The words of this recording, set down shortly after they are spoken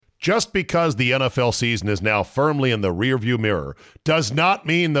Just because the NFL season is now firmly in the rearview mirror does not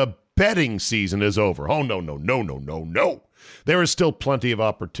mean the betting season is over. Oh, no, no, no, no, no, no. There is still plenty of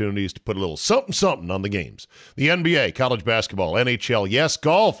opportunities to put a little something on the games. The NBA, college basketball, NHL, yes,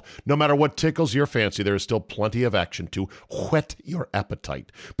 golf. No matter what tickles your fancy, there is still plenty of action to whet your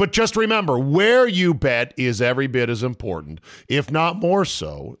appetite. But just remember, where you bet is every bit as important, if not more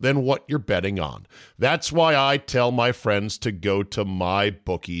so, than what you're betting on. That's why I tell my friends to go to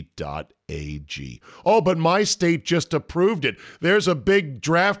mybookie.ag. Oh, but my state just approved it. There's a big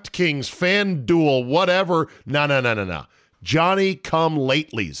DraftKings, FanDuel, whatever. No. Johnny come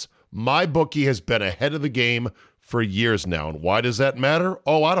latelys. MyBookie has been ahead of the game for years now. And why does that matter?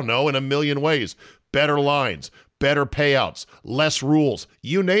 Oh, I don't know, in a million ways. Better lines, better payouts, less rules,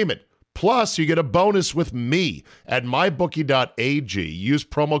 you name it. Plus, you get a bonus with me at mybookie.ag. Use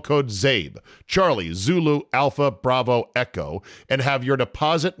promo code ZABE, Charlie, Zulu, Alpha, Bravo, Echo, and have your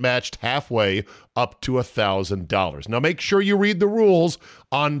deposit matched halfway up to $1,000. Now, make sure you read the rules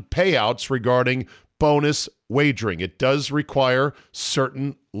on payouts regarding bonus wagering. It does require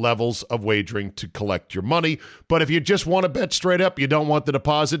certain levels of wagering to collect your money, but if you just want to bet straight up, you don't want the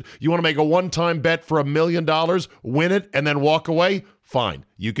deposit, you want to make a one-time bet for $1 million, win it, and then walk away, fine.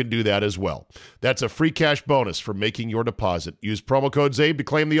 You can do that as well. That's a free cash bonus for making your deposit. Use promo code ZABE to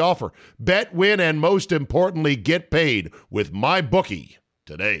claim the offer. Bet, win, and most importantly, get paid with MyBookie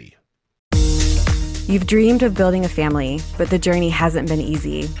today. You've dreamed of building a family, but the journey hasn't been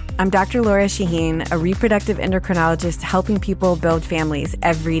easy. I'm Dr. Laura Shaheen, a reproductive endocrinologist helping people build families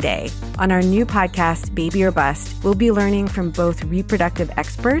every day. On our new podcast, Baby or Bust, we'll be learning from both reproductive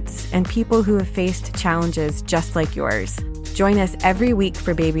experts and people who have faced challenges just like yours. Join us every week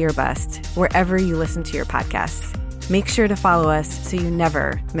for Baby or Bust, wherever you listen to your podcasts. Make sure to follow us so you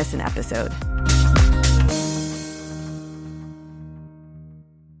never miss an episode.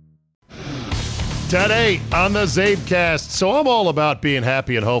 Today on the Zabecast. So I'm all about being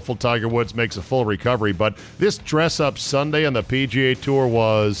happy and hopeful Tiger Woods makes a full recovery, but this dress-up Sunday on the PGA Tour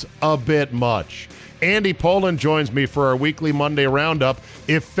was a bit much. Andy Poland joins me for our weekly Monday roundup.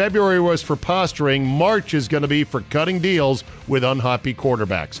 If February was for posturing, March is going to be for cutting deals with unhappy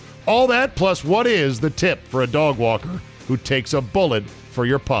quarterbacks. All that plus what is the tip for a dog walker who takes a bullet for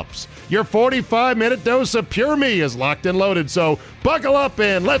your pups. Your 45-minute dose of Pure Me is locked and loaded, so buckle up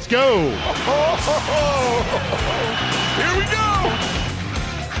and let's go. Here we go.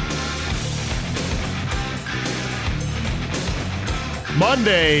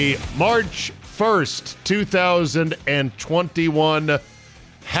 Monday, March 1st, 2021.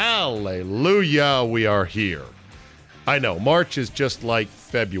 Hallelujah, we are here. I know, March is just like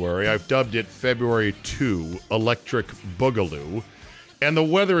February. I've dubbed it February 2, Electric Boogaloo. And the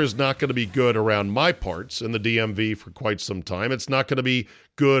weather is not going to be good around my parts in the DMV for quite some time. It's not going to be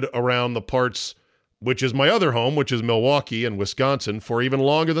good around the parts, which is my other home, which is Milwaukee and Wisconsin, for even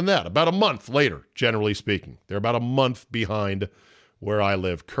longer than that. About a month later, generally speaking. They're about a month behind where I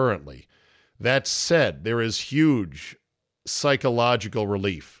live currently. That said, there is huge psychological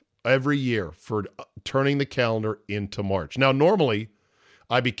relief every year for turning the calendar into March. Now, normally,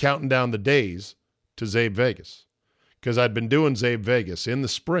 I'd be counting down the days to Zabe Vegas, because I'd been doing Zabe Vegas in the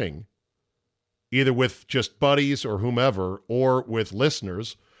spring, either with just buddies or whomever, or with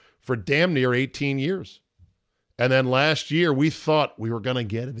listeners, for damn near 18 years. And then last year, we thought we were going to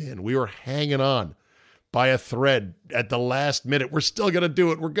get it in. We were hanging on by a thread at the last minute. We're still going to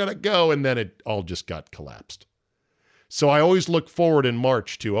do it. We're going to go. And then it all just got collapsed. So I always look forward in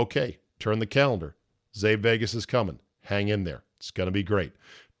March to, okay, turn the calendar. Zabe Vegas is coming. Hang in there. It's going to be great.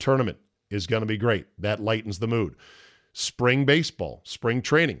 Tournament is going to be great. That lightens the mood. Spring baseball, spring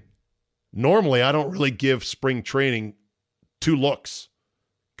training. Normally, I don't really give spring training two looks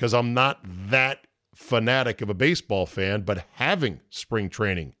because I'm not that fanatic of a baseball fan, but having spring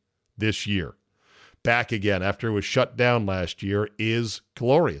training this year, back again after it was shut down last year, is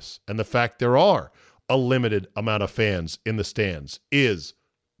glorious. And the fact there are a limited amount of fans in the stands is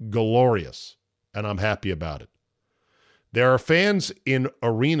glorious, and I'm happy about it. There are fans in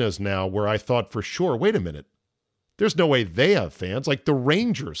arenas now where I thought for sure, wait a minute, there's no way they have fans. Like the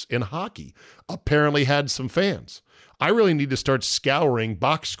Rangers in hockey apparently had some fans. I really need to start scouring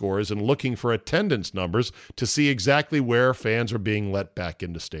box scores and looking for attendance numbers to see exactly where fans are being let back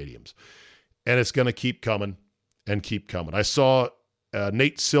into stadiums. And it's going to keep coming and keep coming. I saw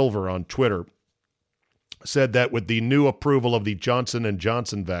Nate Silver on Twitter said that with the new approval of the Johnson &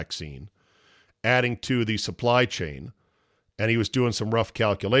 Johnson vaccine, adding to the supply chain, and he was doing some rough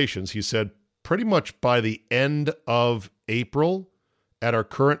calculations, he said pretty much by the end of April, at our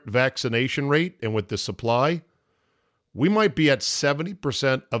current vaccination rate and with the supply, we might be at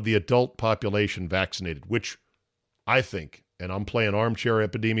 70% of the adult population vaccinated, which I think, and I'm playing armchair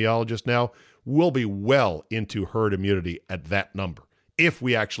epidemiologist now, we'll be well into herd immunity at that number if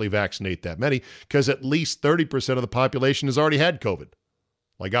we actually vaccinate that many, because at least 30% of the population has already had COVID,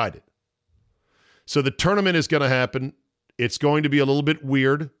 like I did. So the tournament is going to happen. It's going to be a little bit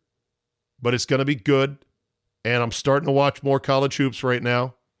weird, but it's going to be good. And I'm starting to watch more college hoops right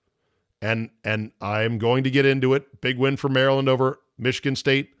now. And I'm going to get into it. Big win for Maryland over Michigan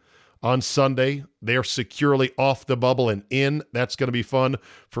State on Sunday. They're securely off the bubble and in. That's going to be fun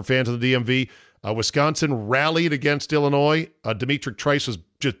for fans of the DMV. Wisconsin rallied against Illinois. Demetric Trice was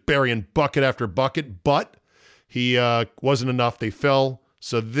just burying bucket after bucket, but he wasn't enough. They fell.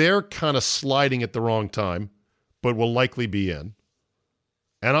 So they're kind of sliding at the wrong time, but will likely be in.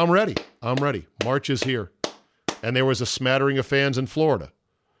 And I'm ready. March is here. And there was a smattering of fans in Florida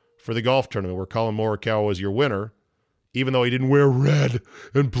for the golf tournament where Colin Morikawa was your winner, even though he didn't wear red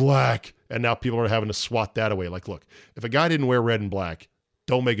and black. And now people are having to swat that away. Like, look, if a guy didn't wear red and black,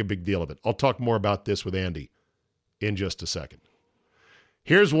 don't make a big deal of it. I'll talk more about this with Andy in just a second.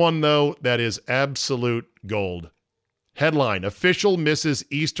 Here's one, though, that is absolute gold. Headline, official misses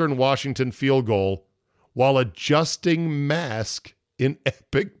Eastern Washington field goal while adjusting mask in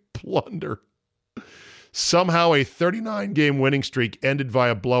epic blunder. Somehow a 39-game winning streak ended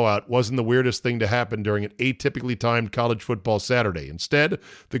via blowout wasn't the weirdest thing to happen during an atypically timed college football Saturday. Instead,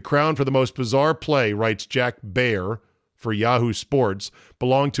 the crown for the most bizarre play, writes Jack Baer for Yahoo Sports,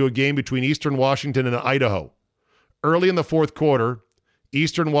 belonged to a game between Eastern Washington and Idaho. Early in the fourth quarter,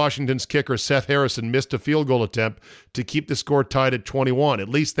 Eastern Washington's kicker Seth Harrison missed a field goal attempt to keep the score tied at 21. At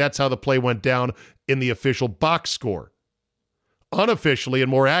least that's how the play went down in the official box score. Unofficially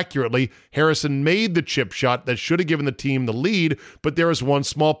and more accurately, Harrison made the chip shot that should have given the team the lead, but there is one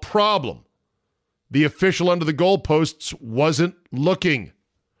small problem. The official under the goalposts wasn't looking.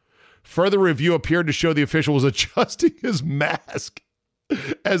 Further review appeared to show the official was adjusting his mask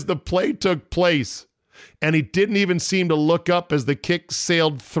as the play took place, and he didn't even seem to look up as the kick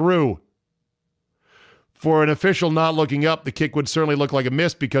sailed through. For an official not looking up, the kick would certainly look like a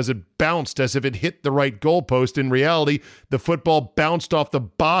miss because it bounced as if it hit the right goalpost. In reality, the football bounced off the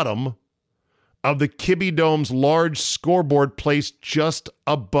bottom of the Kibbe Dome's large scoreboard placed just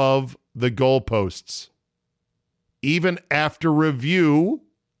above the goalposts. Even after review,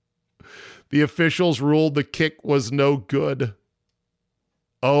 the officials ruled the kick was no good.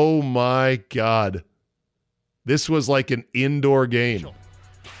 Oh my God. This was like an indoor game.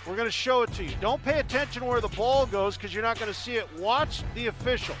 We're going to show it to you. Don't pay attention where the ball goes because you're not going to see it. Watch the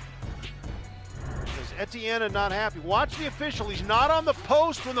official. Because Etienne is not happy. Watch the official. He's not on the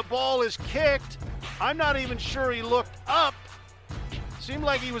post when the ball is kicked. I'm not even sure he looked up. Seemed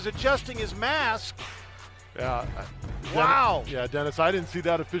like he was adjusting his mask. Yeah. Wow. Yeah, Dennis, I didn't see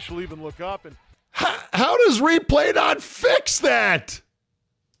that official even look up. And How does replay not fix that?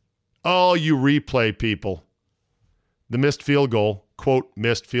 Oh, you replay people. The missed field goal, quote,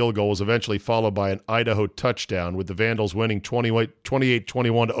 missed field goal, was eventually followed by an Idaho touchdown, with the Vandals winning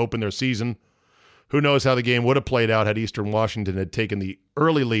 28-21 to open their season. Who knows how the game would have played out had Eastern Washington had taken the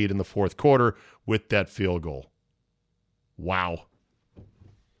early lead in the fourth quarter with that field goal. Wow.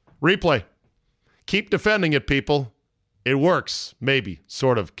 Replay. Keep defending it, people. It works. Maybe.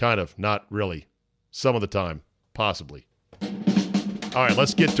 Sort of. Kind of. Not really. Some of the time. Possibly. All right,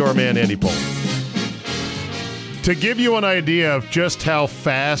 let's get to our man, Andy Pollin. To give you an idea of just how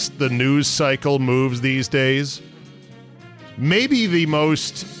fast the news cycle moves these days, maybe the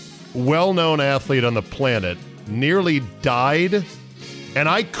most well-known athlete on the planet nearly died, and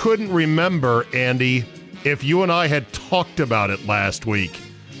I couldn't remember, Andy, if you and I had talked about it last week.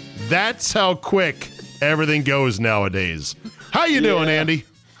 That's how quick everything goes nowadays. How you doing, Andy?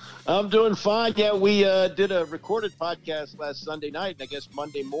 I'm doing fine. Yeah, we did a recorded podcast last Sunday night, and I guess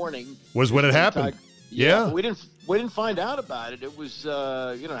Monday morning was when it happened. Yeah. We didn't find out about it. It was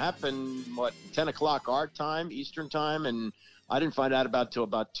happened 10 o'clock our time, Eastern time, and I didn't find out about till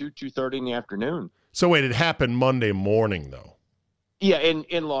about 2:30 in the afternoon. So wait, it happened Monday morning though. Yeah,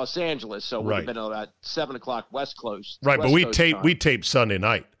 in Los Angeles, so it would Right. have been about 7 o'clock West Coast. Right, West but we Coast taped Sunday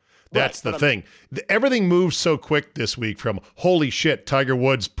night. That's Right, the thing. Everything moves so quick this week from, holy shit, Tiger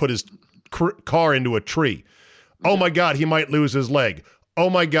Woods put his car into a tree. Oh, my God, he might lose his leg. Oh,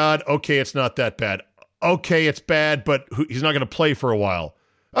 my God, okay, it's not that bad. Okay, it's bad, but he's not going to play for a while.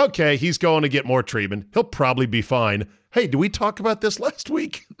 Okay, he's going to get more treatment. He'll probably be fine. Hey, did we talk about this last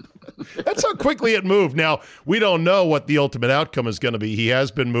week? That's how quickly it moved. Now, we don't know what the ultimate outcome is going to be. He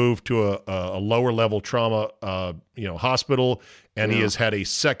has been moved to a lower level trauma hospital, and he has had a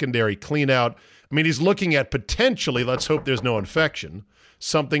secondary clean out. I mean, he's looking at potentially, let's hope there's no infection,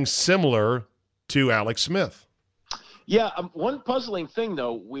 something similar to Alex Smith. Yeah, one puzzling thing,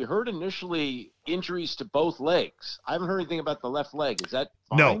 though, we heard initially injuries to both legs. I haven't heard anything about the left leg. Is that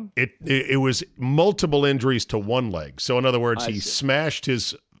fine? No, it was multiple injuries to one leg. So, in other words, he smashed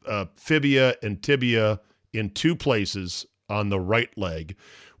his fibia and tibia in two places on the right leg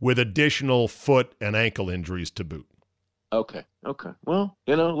with additional foot and ankle injuries to boot. Okay. Well,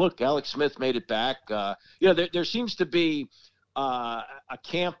 look, Alex Smith made it back. There seems to be a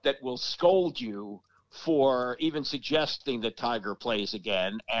camp that will scold you for even suggesting that Tiger plays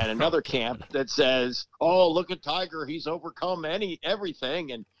again, and another camp that says, "Oh, look at Tiger, he's overcome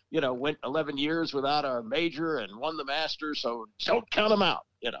everything, and went 11 years without a major and won the Masters, so don't count him out."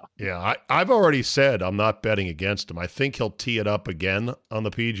 Yeah, I've already said I'm not betting against him. I think he'll tee it up again on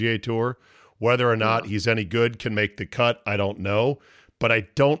the PGA Tour. Whether or not he's any good, can make the cut, I don't know, but I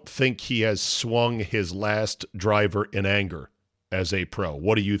don't think he has swung his last driver in anger as a pro.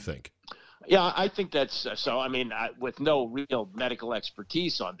 What do you think? Yeah, I think that's so. I mean, with no real medical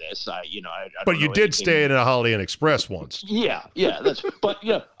expertise on this, I but you did stay in a Holiday Inn Express once. Yeah, but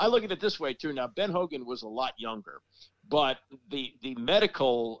I look at it this way too. Now, Ben Hogan was a lot younger, but the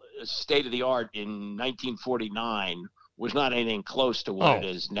medical state of the art in 1949 was not anything close to what it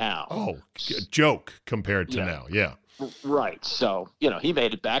is now. Oh, joke compared to now. Yeah. Right. So, he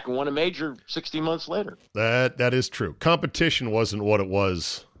made it back and won a major 60 months later. That is true. Competition wasn't what it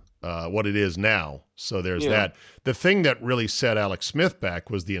was. What it is now. So there's that. The thing that really set Alex Smith back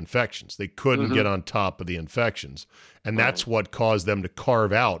was the infections. They couldn't get on top of the infections. And that's what caused them to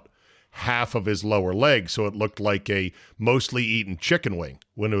carve out half of his lower leg so it looked like a mostly eaten chicken wing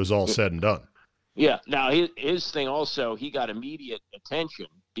when it was all said and done. Yeah. Now, his thing also, he got immediate attention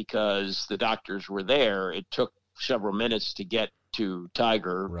because the doctors were there. It took several minutes to get to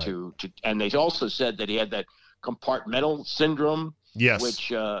Tiger and they also said that he had that compartmental syndrome. Yes,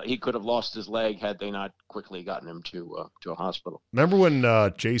 which he could have lost his leg had they not quickly gotten him to a hospital. Remember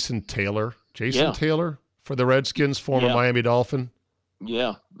when Jason Taylor for the Redskins, former Miami Dolphin?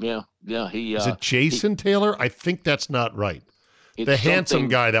 Yeah. Is it Jason Taylor? I think that's not right. The handsome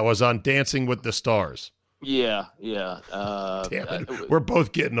guy that was on Dancing with the Stars. Yeah. Damn it. We're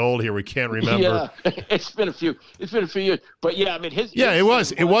both getting old here. We can't remember. Yeah, it's been a few years. But yeah, I mean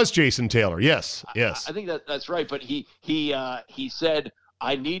it was Jason Taylor. Yes. I think that's right. But he said,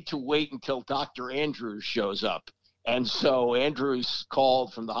 "I need to wait until Dr. Andrews shows up." And so Andrews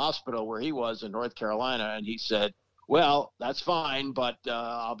called from the hospital where he was in North Carolina, and he said, "Well, that's fine, but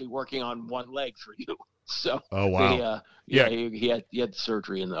I'll be working on one leg for you." So, oh wow, he had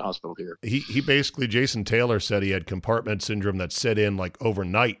surgery in the hospital here. He basically, Jason Taylor said he had compartment syndrome that set in like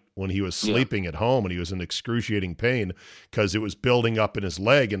overnight when he was sleeping at home, and he was in excruciating pain because it was building up in his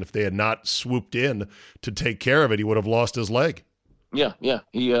leg, and if they had not swooped in to take care of it, he would have lost his leg. Yeah.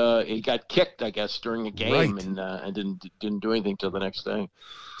 He got kicked, I guess, during a game, and didn't do anything till the next day.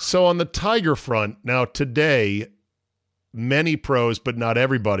 So on the Tiger front, now today, many pros, but not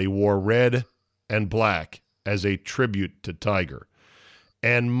everybody, wore red and black as a tribute to Tiger.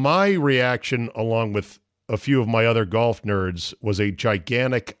 And my reaction, along with a few of my other golf nerds, was a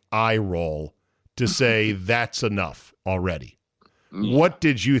gigantic eye roll to say that's enough already. Yeah. What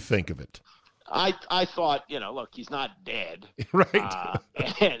did you think of it? I thought, look, he's not dead, right?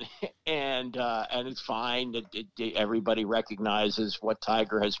 And it's fine that everybody recognizes what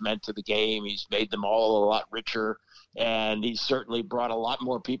Tiger has meant to the game. He's made them all a lot richer, and he's certainly brought a lot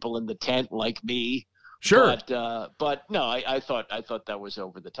more people in the tent like me. Sure, but no, I thought that was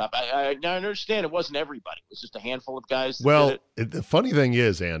over the top. I understand it wasn't everybody; it was just a handful of guys. Well, the funny thing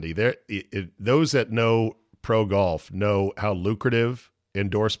is, Andy, those that know pro golf know how lucrative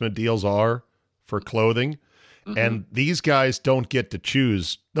endorsement deals are for clothing, and these guys don't get to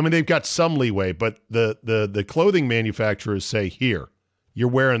choose. I mean, they've got some leeway, but the clothing manufacturers say, here, you're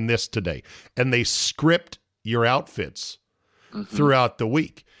wearing this today, and they script your outfits throughout the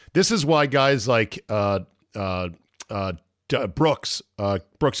week. This is why guys like Brooks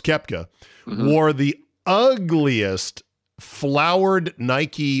Koepka wore the ugliest flowered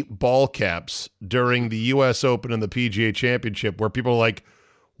Nike ball caps during the U.S. Open and the PGA Championship, where people are like,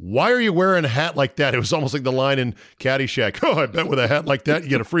 why are you wearing a hat like that? It was almost like the line in Caddyshack. Oh, I bet with a hat like that, you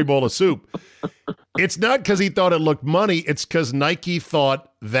get a free bowl of soup. It's not because he thought it looked money. It's because Nike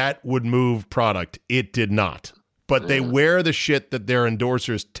thought that would move product. It did not. But they wear the shit that their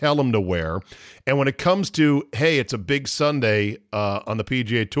endorsers tell them to wear. And when it comes to, hey, it's a big Sunday on the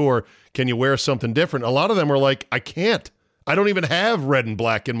PGA Tour, can you wear something different? A lot of them are like, I can't. I don't even have red and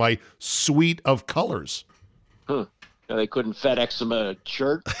black in my suite of colors. They couldn't FedEx him a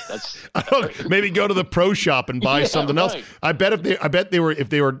shirt. That's maybe go to the pro shop and buy something else. Right. I bet if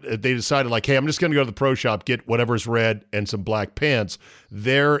they decided like, hey, I'm just going to go to the pro shop, get whatever's red and some black pants.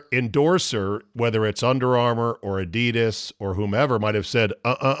 Their endorser, whether it's Under Armour or Adidas or whomever, might have said,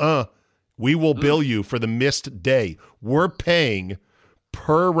 we will bill you for the missed day. We're paying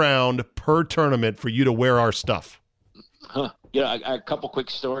per round, per tournament for you to wear our stuff. Huh. Yeah, a couple quick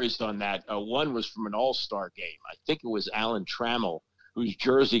stories on that. One was from an All-Star game. I think it was Alan Trammell, whose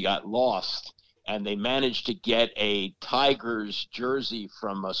jersey got lost, and they managed to get a Tigers jersey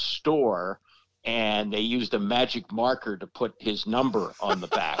from a store, and they used a magic marker to put his number on the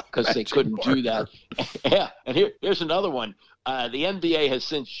back because they couldn't do that. Yeah, and here's another one. The NBA has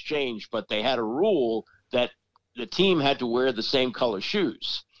since changed, but they had a rule that the team had to wear the same color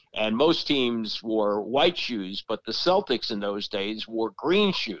shoes. And most teams wore white shoes, but the Celtics in those days wore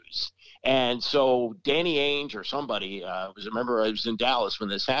green shoes. And so Danny Ainge or somebody, remember I was in Dallas when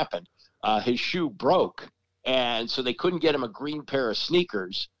this happened, his shoe broke. And so they couldn't get him a green pair of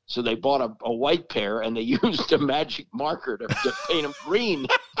sneakers. So they bought a white pair, and they used a magic marker to paint them green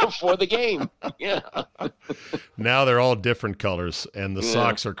before the game. Yeah. Now they're all different colors, and the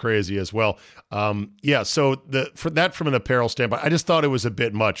socks are crazy as well. So from an apparel standpoint, I just thought it was a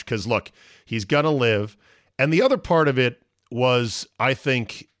bit much because, look, he's going to live. And the other part of it was, I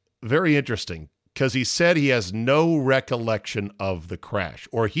think, very interesting because he said he has no recollection of the crash,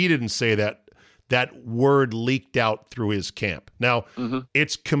 or he didn't say that. That word leaked out through his camp. Now,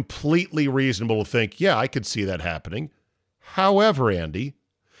 it's completely reasonable to think, yeah, I could see that happening. However, Andy,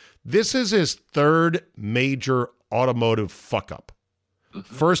 this is his third major automotive fuck-up.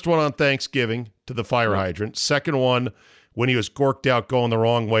 First one on Thanksgiving to the fire hydrant. Second one when he was gorked out going the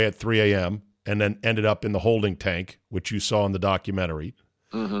wrong way at 3 a.m. and then ended up in the holding tank, which you saw in the documentary.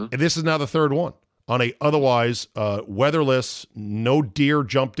 And this is now the third one. On a otherwise weatherless, no deer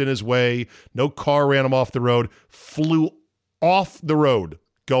jumped in his way, no car ran him off the road, flew off the road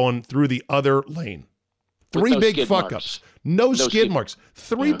going through the other lane. Three big fuck-ups. No skid marks.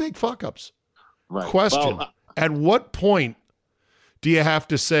 Three big fuck-ups. Right. Question, at what point do you have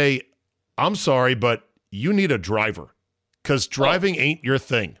to say, I'm sorry, but you need a driver? Because driving ain't your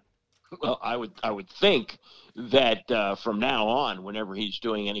thing. Well, I would think that from now on, whenever he's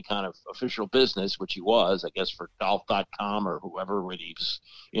doing any kind of official business, which he was, I guess, for golf.com or whoever, when he was,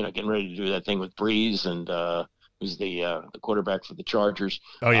 getting ready to do that thing with Breeze and who's the quarterback for the Chargers.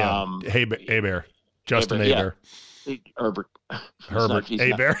 Oh, yeah. Hebert. Justin Hebert. Yeah. Herbert. Hebert.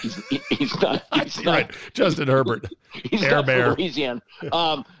 He's not. Right. Justin Herbert. He's not from Louisiana.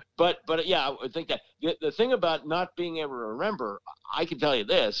 But yeah, I think that the thing about not being able to remember, I can tell you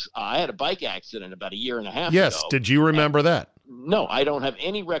this: I had a bike accident about a year and a half ago. Yes, did you remember that? No, I don't have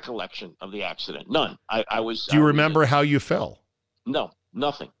any recollection of the accident. None. Do you remember how you fell? No,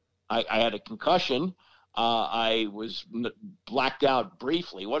 nothing. I had a concussion. I was blacked out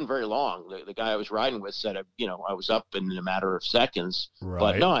briefly. It wasn't very long. The guy I was riding with said, I was up in a matter of seconds. Right.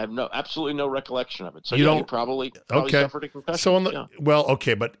 But no, I have absolutely no recollection of it. So you probably suffered a concussion. So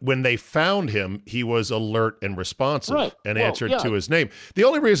but when they found him, he was alert and responsive and answered to his name. The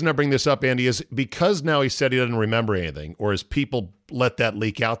only reason I bring this up, Andy, is because now he said he doesn't remember anything, or as people let that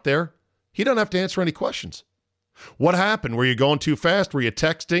leak out there, he doesn't have to answer any questions. What happened? Were you going too fast? Were you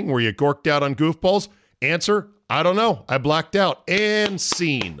texting? Were you gorked out on goofballs? Answer, I don't know. I blacked out. And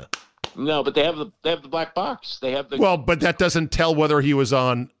scene. No, but they have the black box. They have the but that doesn't tell whether he was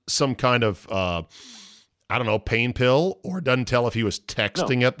on some kind of pain pill, or doesn't tell if he was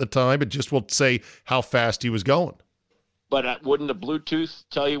texting at the time. It just will say how fast he was going. But wouldn't the Bluetooth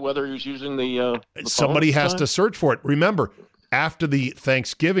tell you whether he was using the somebody has to search for it. Remember, after the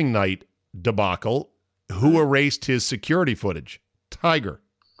Thanksgiving night debacle, who erased his security footage? Tiger.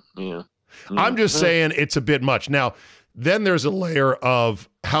 Yeah. I'm just saying it's a bit much. Now, then there's a layer of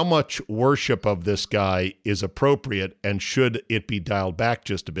how much worship of this guy is appropriate, and should it be dialed back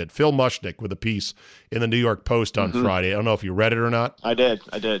just a bit. Phil Mushnick with a piece in the New York Post on Friday. I don't know if you read it or not. I did,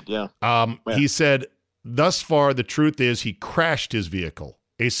 yeah. He said, thus far, the truth is he crashed his vehicle.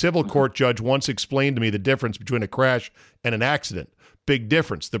 A civil court judge once explained to me the difference between a crash and an accident. Big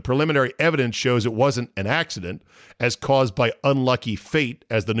difference. The preliminary evidence shows it wasn't an accident as caused by unlucky fate,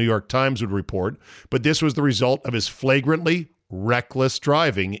 as the New York Times would report, but this was the result of his flagrantly reckless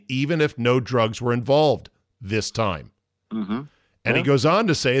driving, even if no drugs were involved this time. And he goes on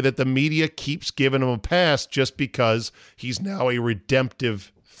to say that the media keeps giving him a pass just because he's now a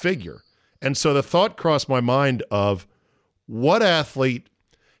redemptive figure. And so the thought crossed my mind of, what athlete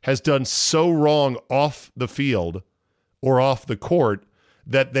has done so wrong off the field or off the court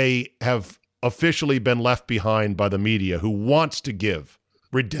that they have officially been left behind by the media who wants to give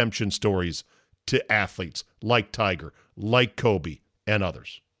redemption stories to athletes like Tiger, like Kobe, and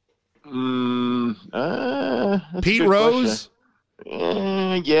others? Pete Rose?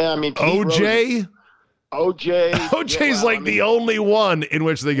 Yeah, I mean, OJ? OJ's the only one in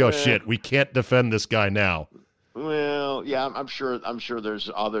which they go, shit, we can't defend this guy now. Well, yeah, I'm sure there's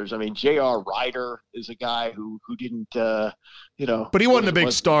others. I mean, J.R. Ryder is a guy who didn't, But he wasn't a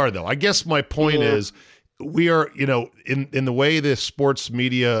big star, though. I guess my point is we are, in the way this sports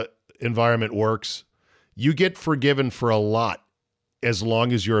media environment works, you get forgiven for a lot as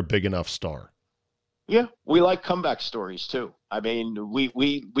long as you're a big enough star. Yeah, we like comeback stories, too. I mean,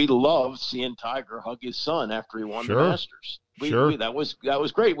 we love seeing Tiger hug his son after he won the Masters. That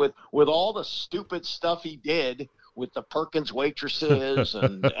was great with all the stupid stuff he did with the Perkins waitresses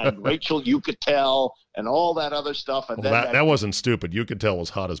and Rachel Yucatel and all that other stuff. And that wasn't stupid. Yucatel was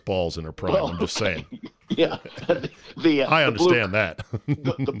hot as balls in her prime. I'm just saying. Yeah, I understand that.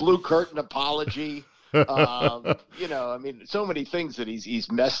 the blue curtain apology. I mean, so many things that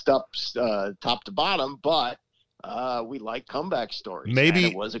he's messed up top to bottom, but we like comeback stories. Maybe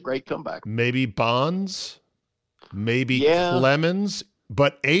and it was a great comeback. Maybe Bonds. Maybe Clemens,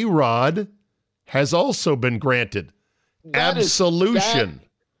 but A-Rod has also been granted absolution.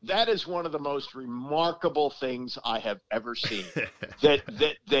 That is one of the most remarkable things I have ever seen.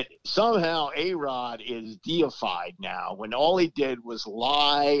 that somehow A-Rod is deified now when all he did was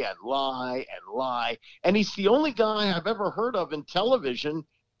lie and lie and lie. And he's the only guy I've ever heard of in television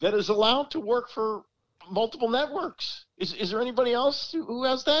that is allowed to work for multiple networks. Is there anybody else who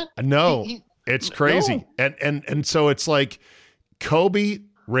has that? No. It's crazy. No. And so it's like Kobe,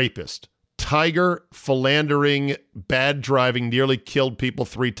 rapist, Tiger, philandering, bad driving, nearly killed people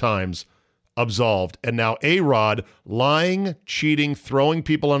 3 times, absolved. And now A-Rod, lying, cheating, throwing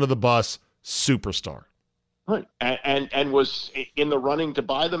people under the bus, superstar. Right. And was in the running to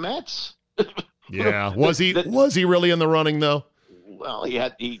buy the Mets. Yeah. Was he really in the running, though? Well,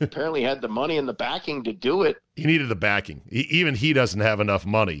 he apparently had the money and the backing to do it. He needed the backing. Even he doesn't have enough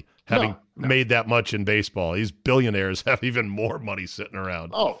money, having made that much in baseball. These billionaires have even more money sitting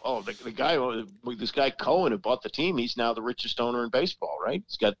around. The guy, this guy Cohen who bought the team, he's now the richest owner in baseball, right?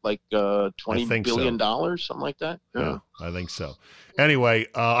 He's got like $20 billion, something like that. Yeah, I think so. Anyway,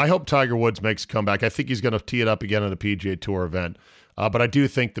 I hope Tiger Woods makes a comeback. I think he's going to tee it up again at a PGA Tour event. But I do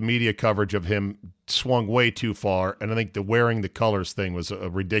think the media coverage of him swung way too far, and I think the wearing the colors thing was a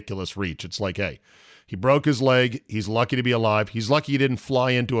ridiculous reach. It's like, hey, he broke his leg. He's lucky to be alive. He's lucky he didn't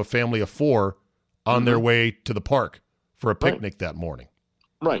fly into a family of 4 on their way to the park for a picnic that morning.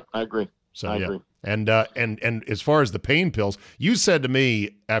 Right, I agree. I agree. And as far as the pain pills, you said to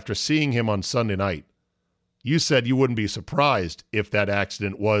me after seeing him on Sunday night, you said you wouldn't be surprised if that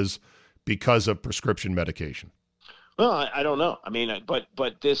accident was because of prescription medication. Well, I don't know. I mean, but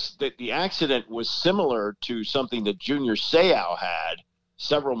the accident was similar to something that Junior Seau had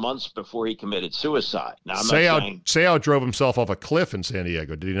several months before he committed suicide. Now, Seau drove himself off a cliff in San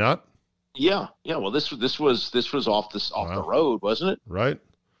Diego, did he not? Yeah. Well, this was off the road, wasn't it? Right.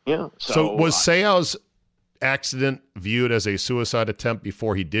 Yeah. So was Seau's accident viewed as a suicide attempt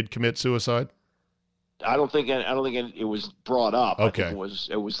before he did commit suicide? I don't think it was brought up. Okay. I think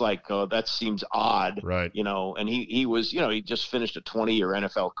it was like, that seems odd. Right. And he was, he just finished a 20-year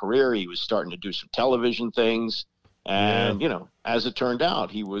NFL career. He was starting to do some television things. And, as it turned out,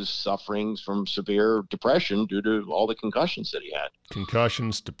 he was suffering from severe depression due to all the concussions that he had.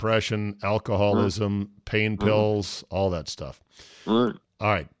 Concussions, depression, alcoholism, pain pills, all that stuff. All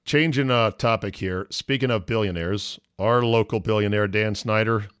right. Changing topic here. Speaking of billionaires, our local billionaire, Dan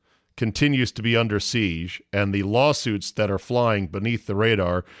Snyder, continues to be under siege, and the lawsuits that are flying beneath the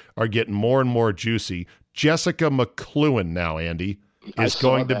radar are getting more and more juicy. Jessica McLuhan now, Andy, is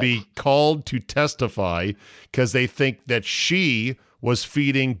going to be called to testify because they think that she was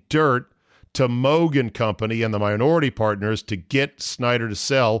feeding dirt to Mogan Company and the minority partners to get Snyder to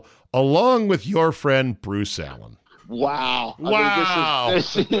sell, along with your friend Bruce Allen. Wow. Wow. I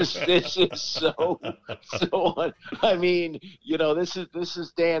mean, this is so I mean, this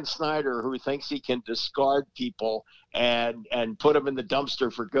is Dan Snyder who thinks he can discard people and put them in the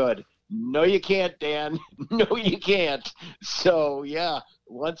dumpster for good. No, you can't, Dan. No, you can't. So, yeah,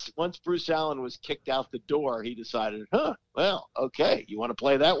 once Bruce Allen was kicked out the door, he decided, well, okay, you want to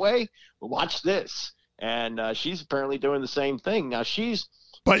play that way? Well, watch this. And she's apparently doing the same thing. Now,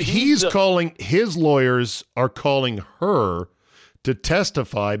 But his lawyers are calling her to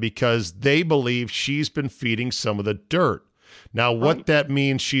testify because they believe she's been feeding some of the dirt. Now, what that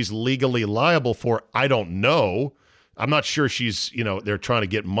means she's legally liable for, I don't know. I'm not sure she's, they're trying to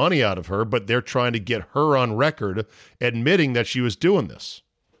get money out of her, but they're trying to get her on record admitting that she was doing this.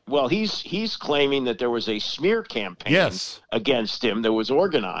 Well, he's claiming that there was a smear campaign against him that was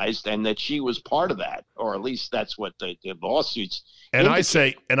organized and that she was part of that, or at least that's what the lawsuits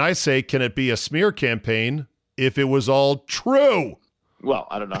indicate. I say, can it be a smear campaign if it was all true? Well,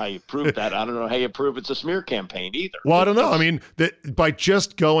 I don't know how you prove that. I don't know how you prove it's a smear campaign either. Well, I don't know. I mean, by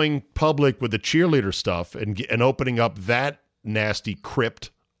just going public with the cheerleader stuff and opening up that nasty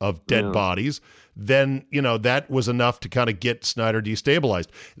crypt of dead bodies, then, that was enough to kind of get Snyder destabilized.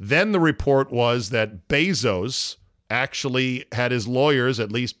 Then the report was that Bezos actually had his lawyers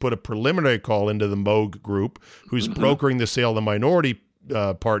at least put a preliminary call into the Moog Group, who's brokering the sale of the minority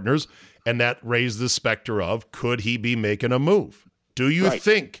partners, and that raised the specter of, could he be making a move? Do you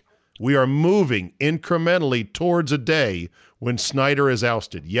think we are moving incrementally towards a day when Snyder is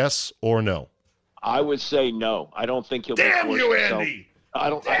ousted? Yes or no? I would say no. I don't think he'll. Damn you, Andy!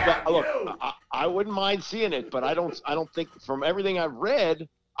 I wouldn't mind seeing it, but I don't think, from everything I've read,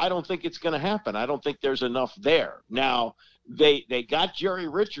 I don't think it's going to happen. I don't think there's enough there. Now, they got Jerry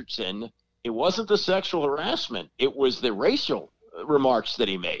Richardson. It wasn't the sexual harassment. It was the racial remarks that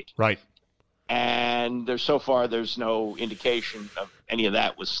he made. Right. And there's no indication of any of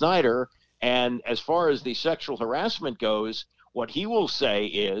that with Snyder. And as far as the sexual harassment goes, what he will say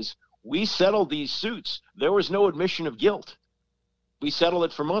is, we settled these suits. There was no admission of guilt. We settled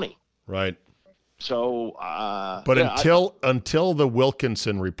it for money. Right. So, but until the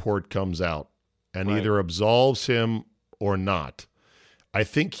Wilkinson report comes out and either absolves him or not, I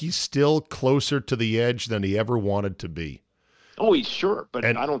think he's still closer to the edge than he ever wanted to be. Oh, he's sure, but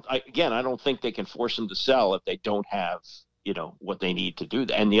I don't think they can force him to sell if they don't have, what they need to do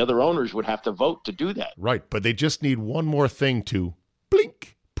that. And the other owners would have to vote to do that. Right, but they just need one more thing to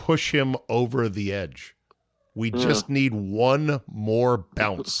push him over the edge. We just need one more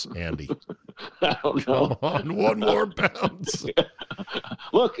bounce, Andy. I don't know. Come on, one more bounce.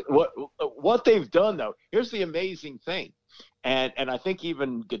 Look, what they've done, though, here's the amazing thing. And I think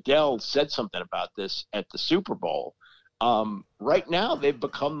even Goodell said something about this at the Super Bowl. Right now, they've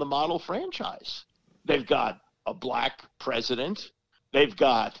become the model franchise. They've got a black president. They've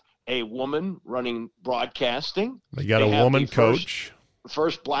got a woman running broadcasting. They got a woman coach.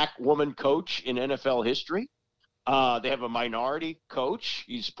 First black woman coach in NFL history. They have a minority coach.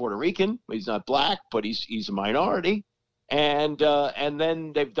 He's Puerto Rican. He's not black, but he's a minority. And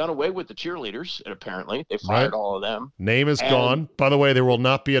then they've done away with the cheerleaders, and apparently they fired all of them. Name is gone. By the way, there will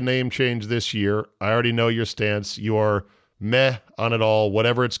not be a name change this year. I already know your stance. You are meh on it all.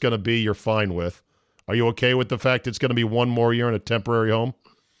 Whatever it's going to be, you're fine with. Are you okay with the fact it's going to be one more year in a temporary home?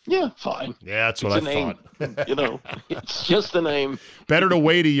 Yeah, fine. Yeah, that's what I thought. It's just a name. Better to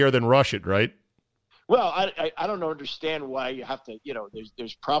wait a year than rush it, right? Well, I don't understand why you have to,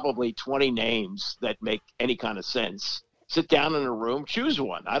 there's probably 20 names that make any kind of sense. Sit down in a room, choose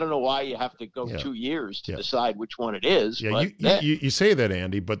one. I don't know why you have to go 2 years to decide which one it is. Yeah, but you say that,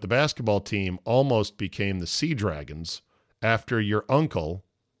 Andy, but the basketball team almost became the Sea Dragons after your uncle,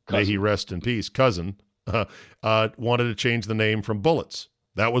 may he rest in peace, cousin, wanted to change the name from Bullets.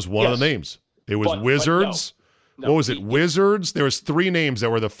 That was one of the names. It was Wizards. No, what was it? Wizards? There was 3 names that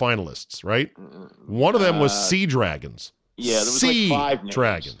were the finalists, right? One of them was Sea Dragons. Yeah, there was like 5 names.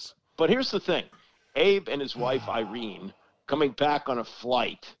 Dragons. But here's the thing. Abe and his wife, Irene, coming back on a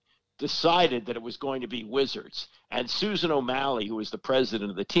flight, decided that it was going to be Wizards. And Susan O'Malley, who was the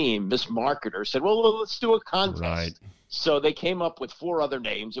president of the team, Miss Marketer, said, well, let's do a contest. Right. So they came up with 4 other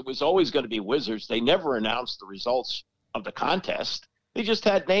names. It was always going to be Wizards. They never announced the results of the contest. They just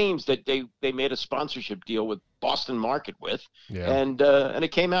had names that they made a sponsorship deal with Boston Market with. Yeah. And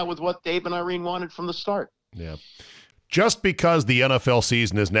it came out with what Abe and Irene wanted from the start. Yeah. Just because the NFL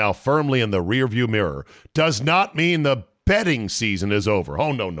season is now firmly in the rearview mirror does not mean the betting season is over.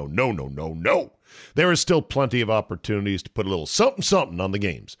 Oh, no. There is still plenty of opportunities to put a little something on the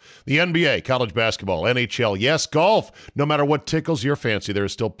games. The NBA, college basketball, NHL, yes, golf. No matter what tickles your fancy, there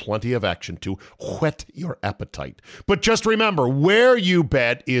is still plenty of action to whet your appetite. But just remember, where you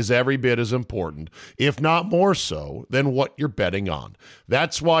bet is every bit as important, if not more so, than what you're betting on.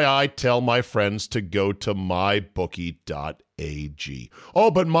 That's why I tell my friends to go to mybookie.ag.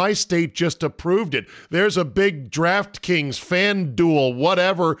 Oh, but my state just approved it. There's a big DraftKings fan duel,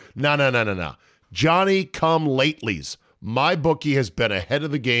 whatever. No. Johnny-come-latelys. MyBookie has been ahead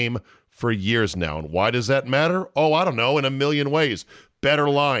of the game for years now. And why does that matter? Oh, I don't know, in a million ways. Better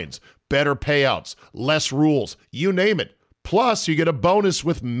lines, better payouts, less rules, you name it. Plus, you get a bonus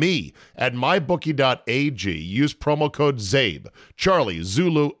with me at mybookie.ag. Use promo code ZABE, Charlie,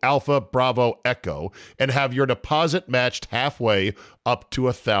 Zulu, Alpha, Bravo, Echo, and have your deposit matched halfway up to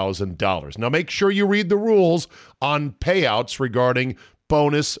 $1,000. Now, make sure you read the rules on payouts regarding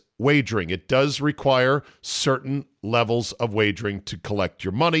bonus wagering. It does require certain levels of wagering to collect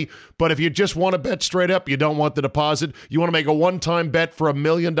your money. But if you just want to bet straight up, you don't want the deposit, you want to make a one-time bet for $1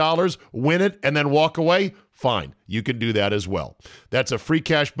 million, win it, and then walk away, fine. You can do that as well. That's a free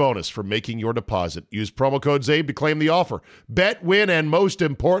cash bonus for making your deposit. Use promo code ZABE to claim the offer. Bet, win, and most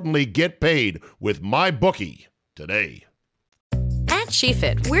importantly, get paid with MyBookie today. At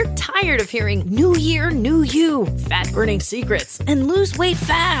SheFit, we're tired of hearing new year, new you, fat-burning secrets, and lose weight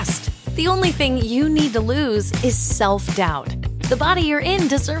fast. The only thing you need to lose is self-doubt. The body you're in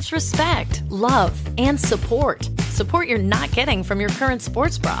deserves respect, love, and support. Support you're not getting from your current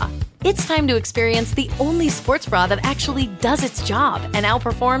sports bra. It's time to experience the only sports bra that actually does its job and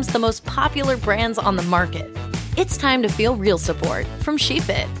outperforms the most popular brands on the market. It's time to feel real support from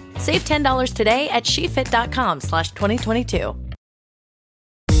SheFit. Save $10 today at shefit.com/2022.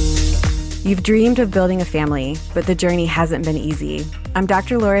 You've dreamed of building a family, but the journey hasn't been easy. I'm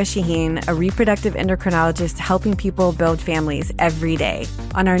Dr. Laura Shaheen, a reproductive endocrinologist helping people build families every day.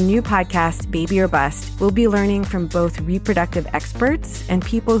 On our new podcast, Baby or Bust, we'll be learning from both reproductive experts and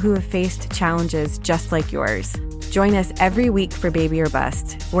people who have faced challenges just like yours. Join us every week for Baby or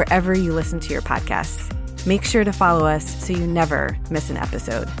Bust, wherever you listen to your podcasts. Make sure to follow us so you never miss an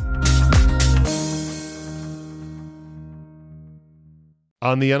episode.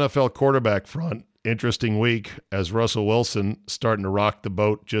 On the NFL quarterback front, interesting week as Russell Wilson starting to rock the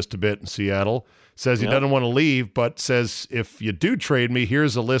boat just a bit in Seattle. Says he doesn't want to leave, but says if you do trade me,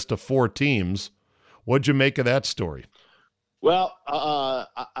 here's a list of 4 teams. What'd you make of that story? Well, I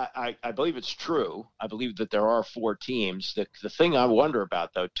believe it's true. I believe that there are 4 teams. The thing I wonder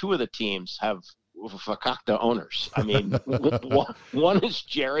about, though, 2 of the teams have fakakta owners. I mean, one is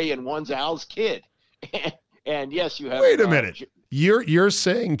Jerry and one's Al's kid. And yes, you have. Wait a minute. You're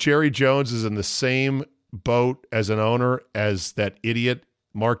saying Jerry Jones is in the same boat as an owner as that idiot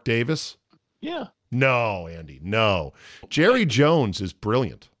Mark Davis? Yeah. No, Andy, no. Jerry Jones is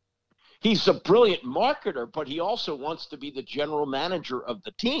brilliant. He's a brilliant marketer, but he also wants to be the general manager of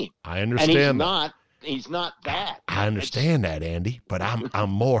the team. I understand. And he's not that. I understand that, Andy, but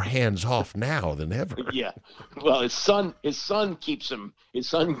I'm more hands off now than ever. Yeah. Well, his son keeps him. His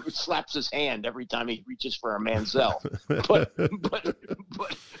son slaps his hand every time he reaches for a Manziel.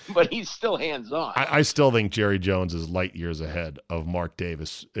 but he's still hands on. I still think Jerry Jones is light years ahead of Mark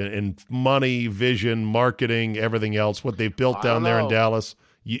Davis in money, vision, marketing, everything else. What they've built down there in Dallas.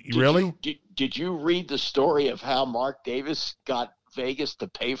 Really? Did you read the story of how Mark Davis got Vegas to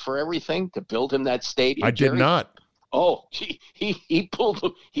pay for everything to build him that stadium? I did not. Oh, he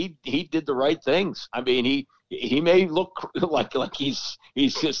did the right things. I mean, he may look like he's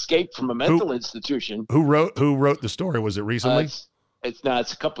escaped from a mental institution. Who wrote the story? Was it recently? It's a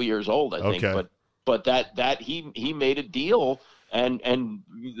couple years old, I think. But that he made a deal. And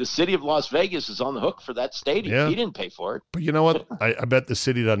the city of Las Vegas is on the hook for that stadium. Yeah. He didn't pay for it. But you know what? I bet the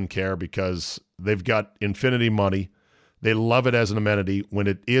city doesn't care because they've got infinity money. They love it as an amenity. When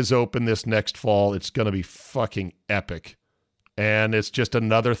it is open this next fall, it's going to be fucking epic. And it's just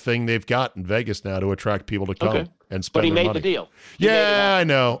another thing they've got in Vegas now to attract people to come and spend their money. But he made the deal. I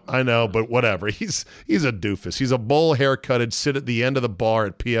know, but whatever. He's a doofus. He's a bowl haircutted, sit at the end of the bar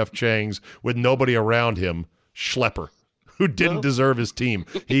at P.F. Chang's with nobody around him, schlepper, who didn't deserve his team.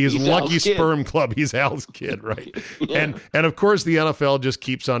 He's Lucky Sperm Club. He's Al's kid, right? Yeah. And of course, the NFL just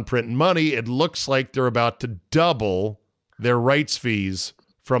keeps on printing money. It looks like they're about to double their rights fees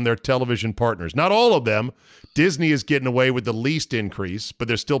from their television partners. Not all of them. Disney is getting away with the least increase, but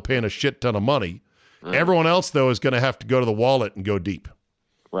they're still paying a shit ton of money. Right. Everyone else, though, is going to have to go to the wallet and go deep.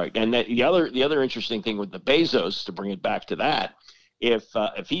 Right. And the other interesting thing with the Bezos, to bring it back to that, if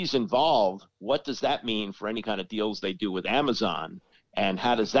he's involved, what does that mean for any kind of deals they do with Amazon? And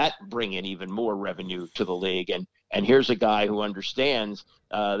how does that bring in even more revenue to the league? And here's a guy who understands.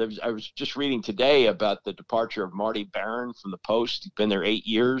 I was just reading today about the departure of Marty Baron from the Post. He's been there 8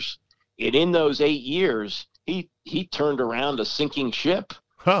 years. And in those 8 years, he turned around a sinking ship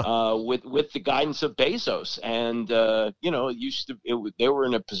with the guidance of Bezos. And, they were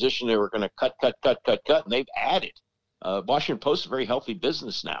in a position they were going to cut, and they've added. Washington Post is a very healthy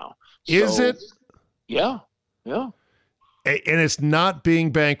business now. Is it? Yeah. And it's not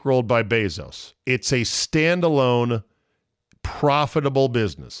being bankrolled by Bezos. It's a standalone, profitable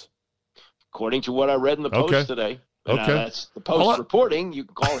business. According to what I read in the Post today. Okay. That's the Post reporting. You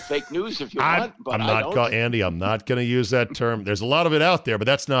can call it fake news if you want, but Andy, I'm not going to use that term. There's a lot of it out there, but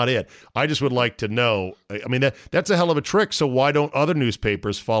that's not it. I just would like to know. I mean, that's a hell of a trick. So why don't other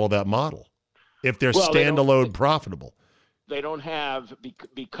newspapers follow that model if they're standalone profitable? They don't have,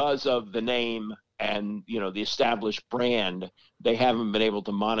 because of the name and, the established brand, they haven't been able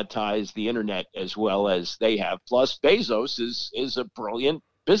to monetize the internet as well as they have. Plus, Bezos is a brilliant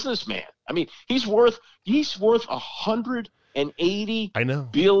businessman. I mean, he's worth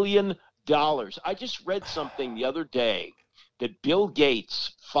 $180 billion. I just read something the other day that Bill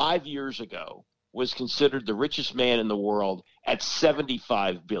Gates 5 years ago was considered the richest man in the world at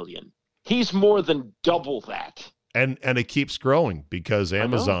 $75 billion. He's more than double that. And it keeps growing because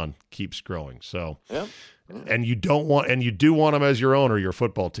Amazon keeps growing. So, and you do want him as your owner, your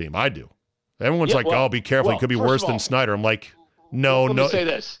football team. I do. Everyone's be careful. He could be worse than Snyder. I'm like, no. Let me say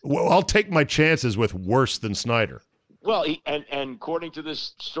this. Well, I'll take my chances with worse than Snyder. Well, and according to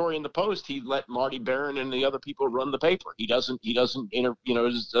this story in the Post, he let Marty Barron and the other people run the paper. He doesn't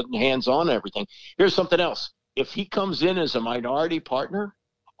hands on everything. Here's something else. If he comes in as a minority partner,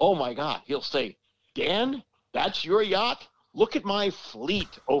 oh my God, he'll say, Dan, that's your yacht? Look at my fleet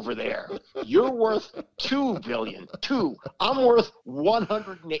over there. You're worth $2 billion. I'm worth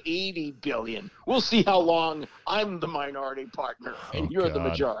 $180 billion. We'll see how long I'm the minority partner and you're the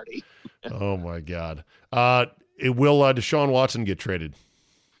majority. Oh my God. Will Deshaun Watson get traded?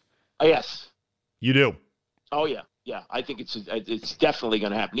 Yes. You do? Oh yeah. Yeah. I think it's definitely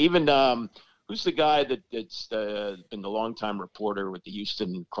going to happen. Even who's the guy that's been the longtime reporter with the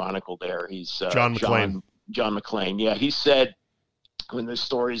Houston Chronicle there? He's John McClain. John McClain. Yeah, he said when the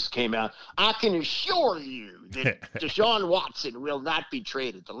stories came out, I can assure you that Deshaun Watson will not be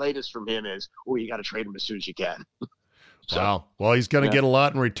traded. The latest from him is, you got to trade him as soon as you can. Wow. Well, he's going to get a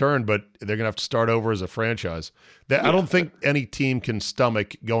lot in return, but they're going to have to start over as a franchise. I don't think any team can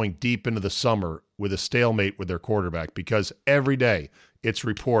stomach going deep into the summer with a stalemate with their quarterback because every day it's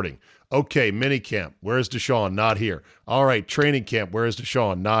reporting. Okay, minicamp, where's Deshaun? Not here. All right, training camp, where's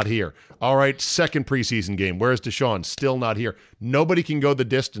Deshaun? Not here. All right, second preseason game, where's Deshaun? Still not here. Nobody can go the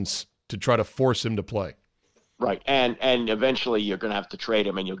distance to try to force him to play. Right, and eventually you're going to have to trade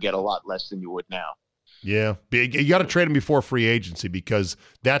him, and you'll get a lot less than you would now. Yeah, you got to trade him before free agency because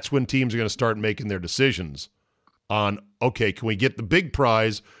that's when teams are going to start making their decisions on, okay, can we get the big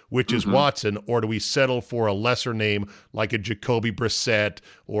prize, which is Watson, or do we settle for a lesser name like a Jacoby Brissett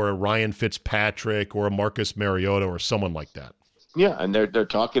or a Ryan Fitzpatrick or a Marcus Mariota or someone like that? Yeah, and they're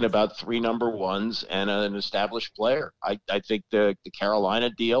talking about 3 number ones and an established player. I think the Carolina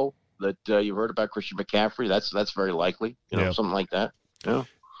deal that you heard about Christian McCaffrey, that's very likely, something like that. Yeah.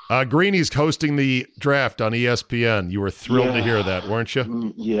 Greeny's hosting the draft on ESPN. You were thrilled to hear that, weren't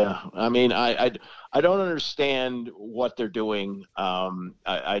you? Yeah. I mean, I don't understand what they're doing.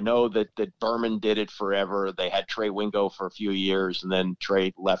 I know that Berman did it forever. They had Trey Wingo for a few years, and then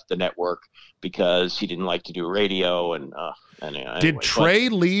Trey left the network because he didn't like to do radio. Anyway, did Trey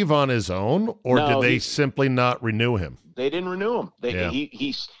leave on his own, or did they simply not renew him? They didn't renew him.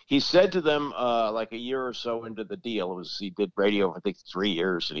 He said to them like a year or so into the deal, he did radio for I think 3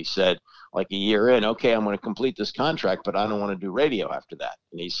 years, and he said like a year in, okay, I'm going to complete this contract, but I don't want to do radio after that.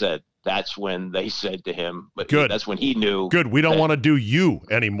 And he said that's when they said to him, but good. That's when he knew. Good. We don't want to do you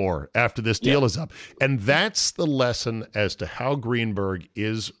anymore after this deal is up. And that's the lesson as to how Greenberg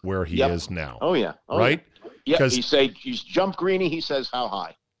is where he is now. Oh yeah. Right? Yeah. He's jumped Greeny. He says how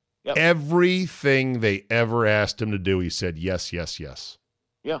high. Yep. Everything they ever asked him to do, he said yes, yes, yes.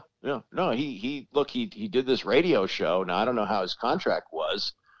 Yeah. No, he did this radio show. Now I don't know how his contract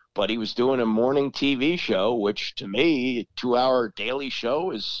was, but he was doing a morning TV show, which to me, 2-hour daily show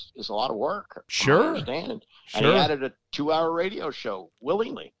is a lot of work. Sure. I understand. And he added a 2-hour radio show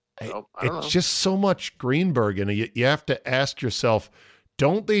willingly. So, it's just so much Greenberg, and you have to ask yourself,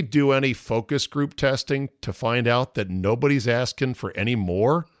 don't they do any focus group testing to find out that nobody's asking for any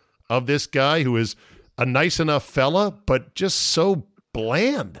more of this guy who is a nice enough fella, but just so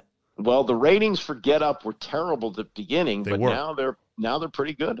bland? Well, the ratings for Get Up were terrible at the beginning, but now they're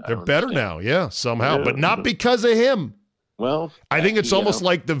pretty good. They're better now, somehow, but not because of him. Well, I think it's almost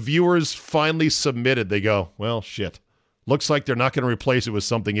like the viewers finally submitted. They go, well, shit. Looks like they're not going to replace it with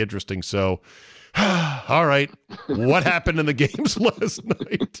something interesting, so all right. What happened in the games last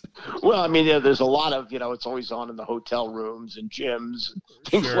night? Well, I mean, there's a lot of, it's always on in the hotel rooms and gyms and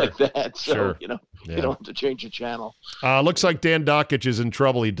things like that. So, you don't have to change the channel. Looks like Dan Dockich is in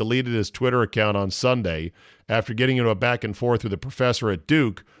trouble. He deleted his Twitter account on Sunday after getting into a back and forth with a professor at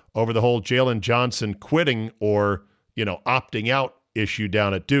Duke over the whole Jalen Johnson quitting or, opting out issue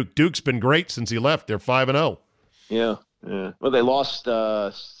down at Duke. Duke's been great since he left. They're 5-0. Yeah. Well, they lost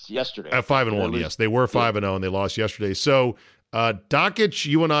yesterday. 5-1, yes. They were 5-0, and they lost yesterday. So, Dockich,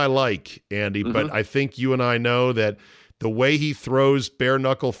 you and I like, Andy, but I think you and I know that the way he throws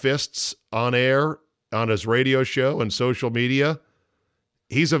bare-knuckle fists on air, on his radio show and social media,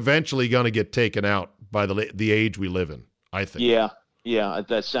 he's eventually going to get taken out by the age we live in, I think. Yeah,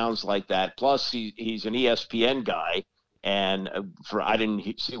 that sounds like that. Plus, he's an ESPN guy, and I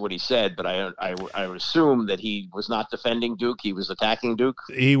didn't see what he said, but I would assume that he was not defending Duke. He was attacking Duke.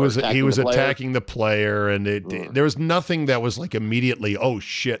 He was attacking the player, and there was nothing that was like immediately, oh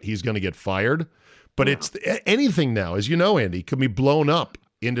shit, he's going to get fired. But it's anything now, as you know, Andy, can be blown up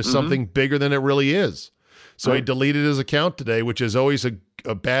into something bigger than it really is. So he deleted his account today, which is always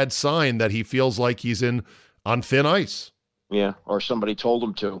a bad sign that he feels like he's on thin ice. Yeah, or somebody told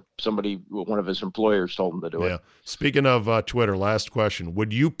him to. One of his employers told him to do it. Speaking of Twitter, last question.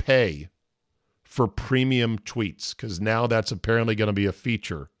 Would you pay for premium tweets? Because now that's apparently going to be a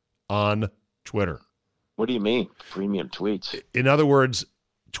feature on Twitter. What do you mean, premium tweets? In other words,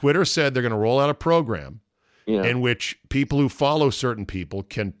 Twitter said they're going to roll out a program in which people who follow certain people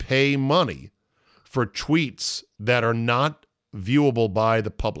can pay money for tweets that are not viewable by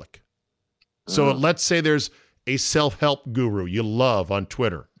the public. So let's say there's a self-help guru you love on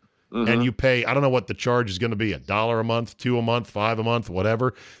Twitter, and you pay, I don't know what the charge is going to be, $1 a month, $2 a month, $5 a month,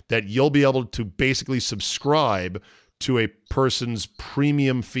 whatever, that you'll be able to basically subscribe to a person's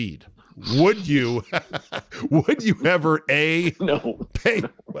premium feed. Would you ever pay?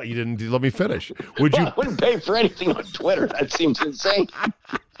 Well, you didn't let me finish. Would you? I wouldn't pay for anything on Twitter. That seems insane.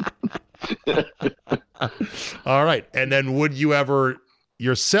 All right. And then would you ever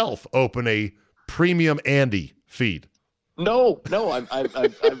yourself open a premium Andy feed? No. I'm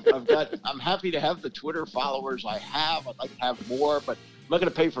happy to have the Twitter followers I have. I'd like to have more, but I'm not going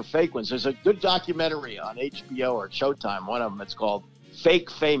to pay for fake ones. There's a good documentary on HBO or Showtime. One of them, it's called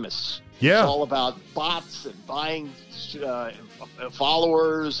Fake Famous. Yeah. It's all about bots and buying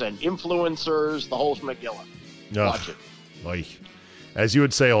followers and influencers, the whole schmagilla. Watch it. Oy. As you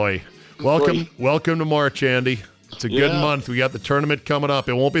would say, oi. Welcome to March, Andy. It's a good month. We got the tournament coming up.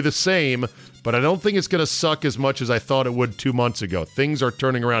 It won't be the same, but I don't think it's going to suck as much as I thought it would 2 months ago. Things are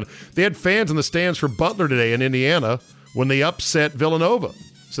turning around. They had fans in the stands for Butler today in Indiana when they upset Villanova.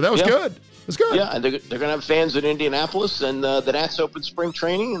 So that was good. It's good. Yeah, and they're going to have fans in Indianapolis, and the Nats opened spring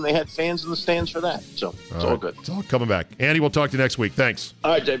training, and they had fans in the stands for that. So it's all good. It's all coming back. Andy, we'll talk to you next week. Thanks.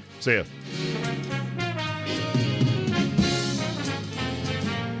 All right, Dave. See ya.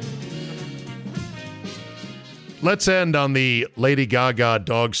 Let's end on the Lady Gaga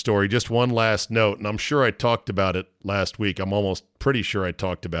dog story. Just one last note, and I'm sure I talked about it last week. I'm almost pretty sure I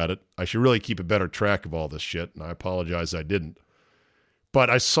talked about it. I should really keep a better track of all this shit, and I apologize I didn't. But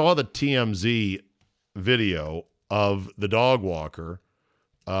I saw the TMZ video of the dog walker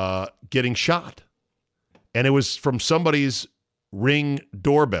getting shot. And it was from somebody's Ring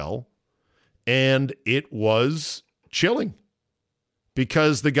doorbell, and it was chilling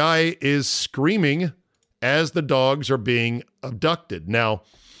because the guy is screaming as the dogs are being abducted. Now,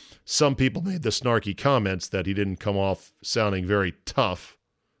 some people made the snarky comments that he didn't come off sounding very tough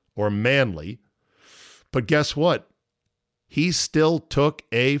or manly. But guess what? He still took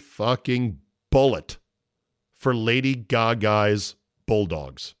a fucking bullet for Lady Gaga's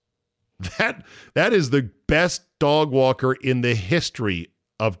Bulldogs. That is the best dog walker in the history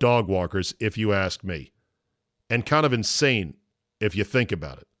of dog walkers, if you ask me. And kind of insane if you think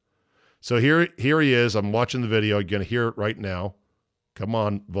about it. So here he is. I'm watching the video. You're going to hear it right now. Come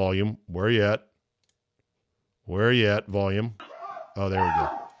on, volume. Where are you at? Where are you at, volume? Oh, there we go.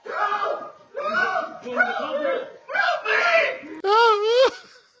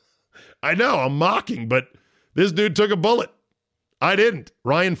 I know, I'm mocking, but this dude took a bullet. I didn't.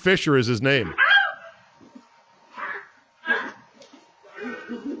 Ryan Fisher is his name.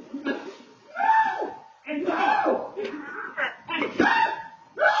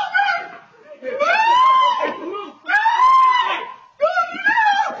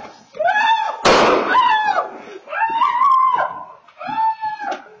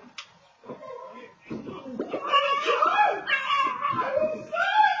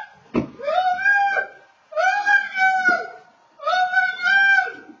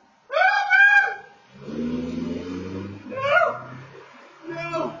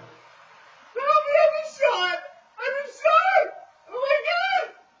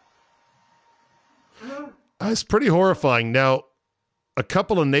 It's pretty horrifying. Now, a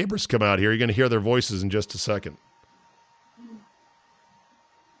couple of neighbors come out here. You're going to hear their voices in just a second.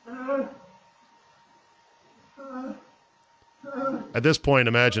 At this point,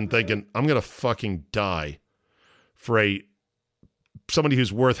 imagine thinking, I'm going to fucking die for somebody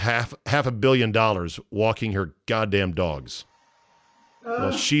who's worth half $500 million walking her goddamn dogs.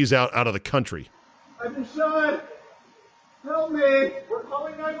 Well, she's out of the country. I've been shot. Help me. We're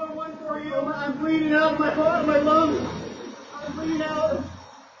calling 911 for you. I'm bleeding out of my heart, my lungs. I'm bleeding out of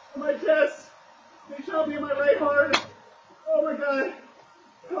my chest. They shot me in my right heart. Oh my God.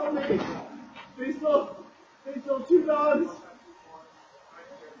 Help me. They stole 2 dogs.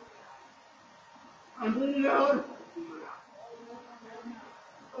 I'm bleeding out.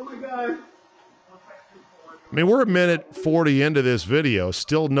 Oh my God. I mean, we're a minute 40 into this video.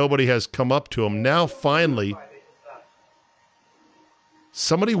 Still nobody has come up to him. Now, finally,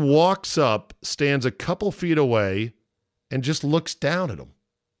 somebody walks up, stands a couple feet away, and just looks down at him.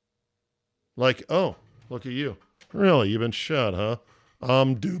 Like, oh, look at you. Really? You've been shot, huh?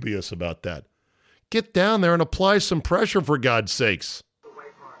 I'm dubious about that. Get down there and apply some pressure, for God's sakes.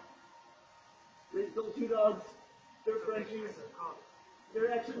 They stole 2 dogs. They're Frenchies. They're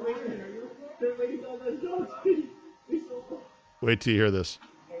actually waiting. They're waiting on those dogs. They stole. Wait till you hear this.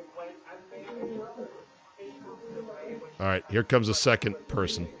 All right, here comes a second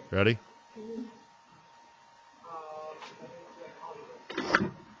person. Ready?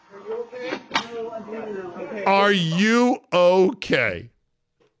 Are you okay?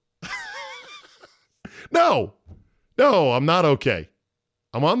 No, I'm not okay.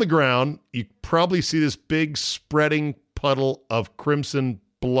 I'm on the ground. You probably see this big spreading puddle of crimson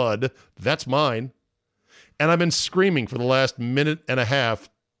blood. That's mine. And I've been screaming for the last minute and a half,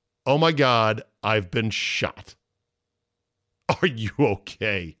 oh my God, I've been shot. Are you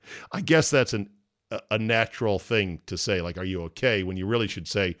okay? I guess that's a natural thing to say, like, are you okay? When you really should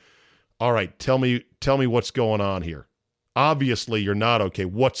say, all right, tell me what's going on here. Obviously, you're not okay.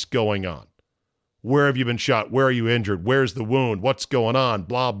 What's going on? Where have you been shot? Where are you injured? Where's the wound? What's going on?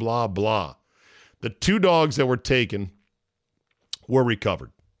 Blah, blah, blah. The 2 dogs that were taken were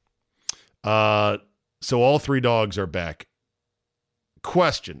recovered. So all 3 dogs are back.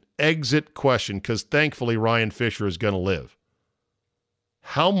 Exit question, because thankfully Ryan Fisher is going to live.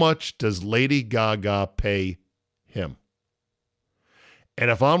 How much does Lady Gaga pay him? And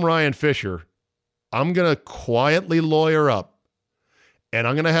if I'm Ryan Fisher, I'm going to quietly lawyer up, and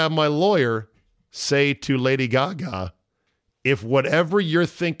I'm going to have my lawyer say to Lady Gaga, if whatever you're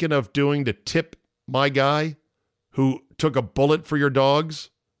thinking of doing to tip my guy who took a bullet for your dogs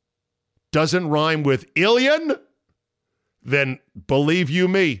doesn't rhyme with Ilian, then believe you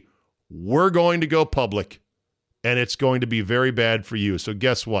me, we're going to go public, and it's going to be very bad for you. So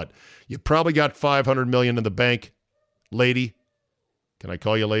guess what? You probably got $500 million in the bank, lady. Can I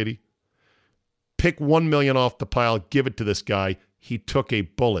call you lady? Pick $1 million off the pile, give it to this guy. He took a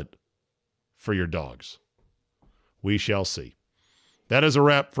bullet for your dogs. We shall see. That is a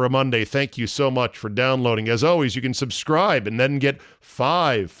wrap for a Monday. Thank you so much for downloading. As always, you can subscribe and then get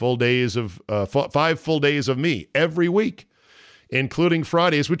 5 full days of me every week, including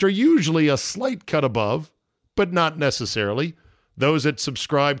Fridays, which are usually a slight cut above, but not necessarily. Those that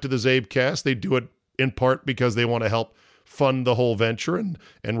subscribe to the Zabecast, they do it in part because they want to help fund the whole venture and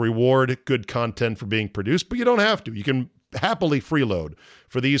reward good content for being produced, but you don't have to. You can happily freeload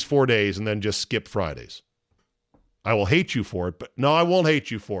for these 4 days and then just skip Fridays. I will hate you for it, but no, I won't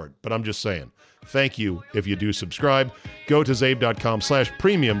hate you for it, but I'm just saying. Thank you if you do subscribe. Go to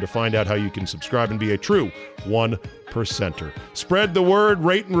zabe.com/premium to find out how you can subscribe and be a true 1%er. Spread the word,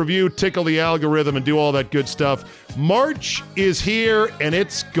 rate and review, tickle the algorithm, and do all that good stuff. March is here, and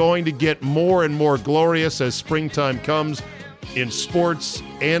it's going to get more and more glorious as springtime comes in sports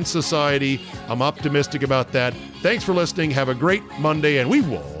and society. I'm optimistic about that. Thanks for listening. Have a great Monday, and we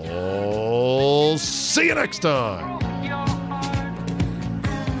will see you next time.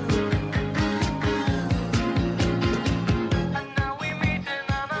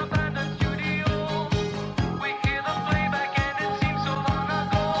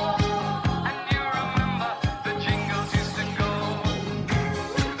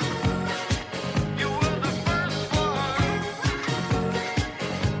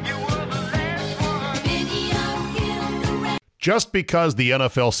 Just because the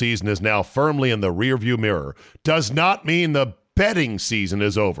NFL season is now firmly in the rearview mirror does not mean the betting season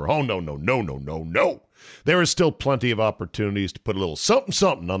is over. Oh, no. There is still plenty of opportunities to put a little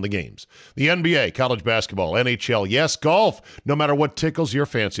something on the games. The NBA, college basketball, NHL, yes, golf. No matter what tickles your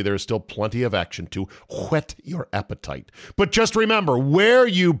fancy, there is still plenty of action to whet your appetite. But just remember, where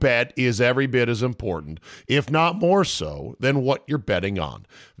you bet is every bit as important, if not more so, than what you're betting on.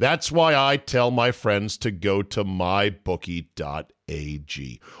 That's why I tell my friends to go to mybookie.ag.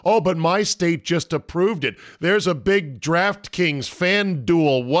 Oh, but my state just approved it. There's a big DraftKings,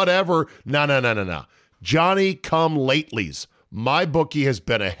 FanDuel, whatever. No. Johnny-come-latelys. MyBookie has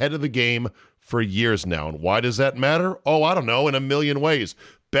been ahead of the game for years now. And why does that matter? Oh, I don't know, in a million ways.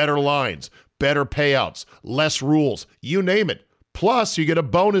 Better lines, better payouts, less rules, you name it. Plus, you get a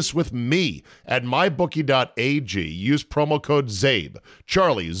bonus with me at mybookie.ag. Use promo code ZABE,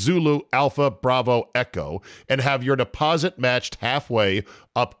 Charlie, Zulu, Alpha, Bravo, Echo, and have your deposit matched halfway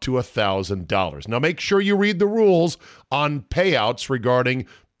up to $1,000. Now, make sure you read the rules on payouts regarding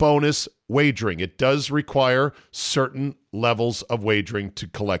bonus wagering. It does require certain levels of wagering to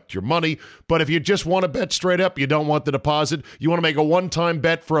collect your money. But if you just want to bet straight up, you don't want the deposit, you want to make a one-time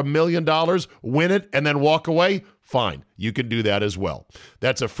bet for $1 million, win it, and then walk away, fine. You can do that as well.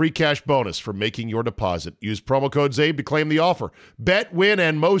 That's a free cash bonus for making your deposit. Use promo code ZABE to claim the offer. Bet, win,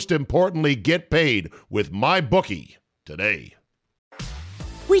 and most importantly, get paid with MyBookie today.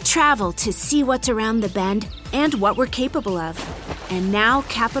 We travel to see what's around the bend and what we're capable of. And now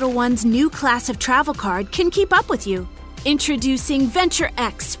Capital One's new class of travel card can keep up with you. Introducing Venture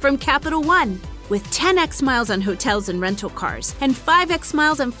X from Capital One. With 10x miles on hotels and rental cars, and 5x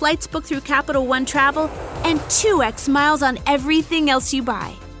miles on flights booked through Capital One Travel, and 2x miles on everything else you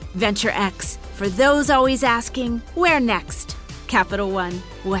buy. Venture X, for those always asking, where next? Capital One,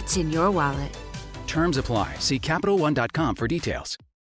 what's in your wallet? Terms apply. See CapitalOne.com for details.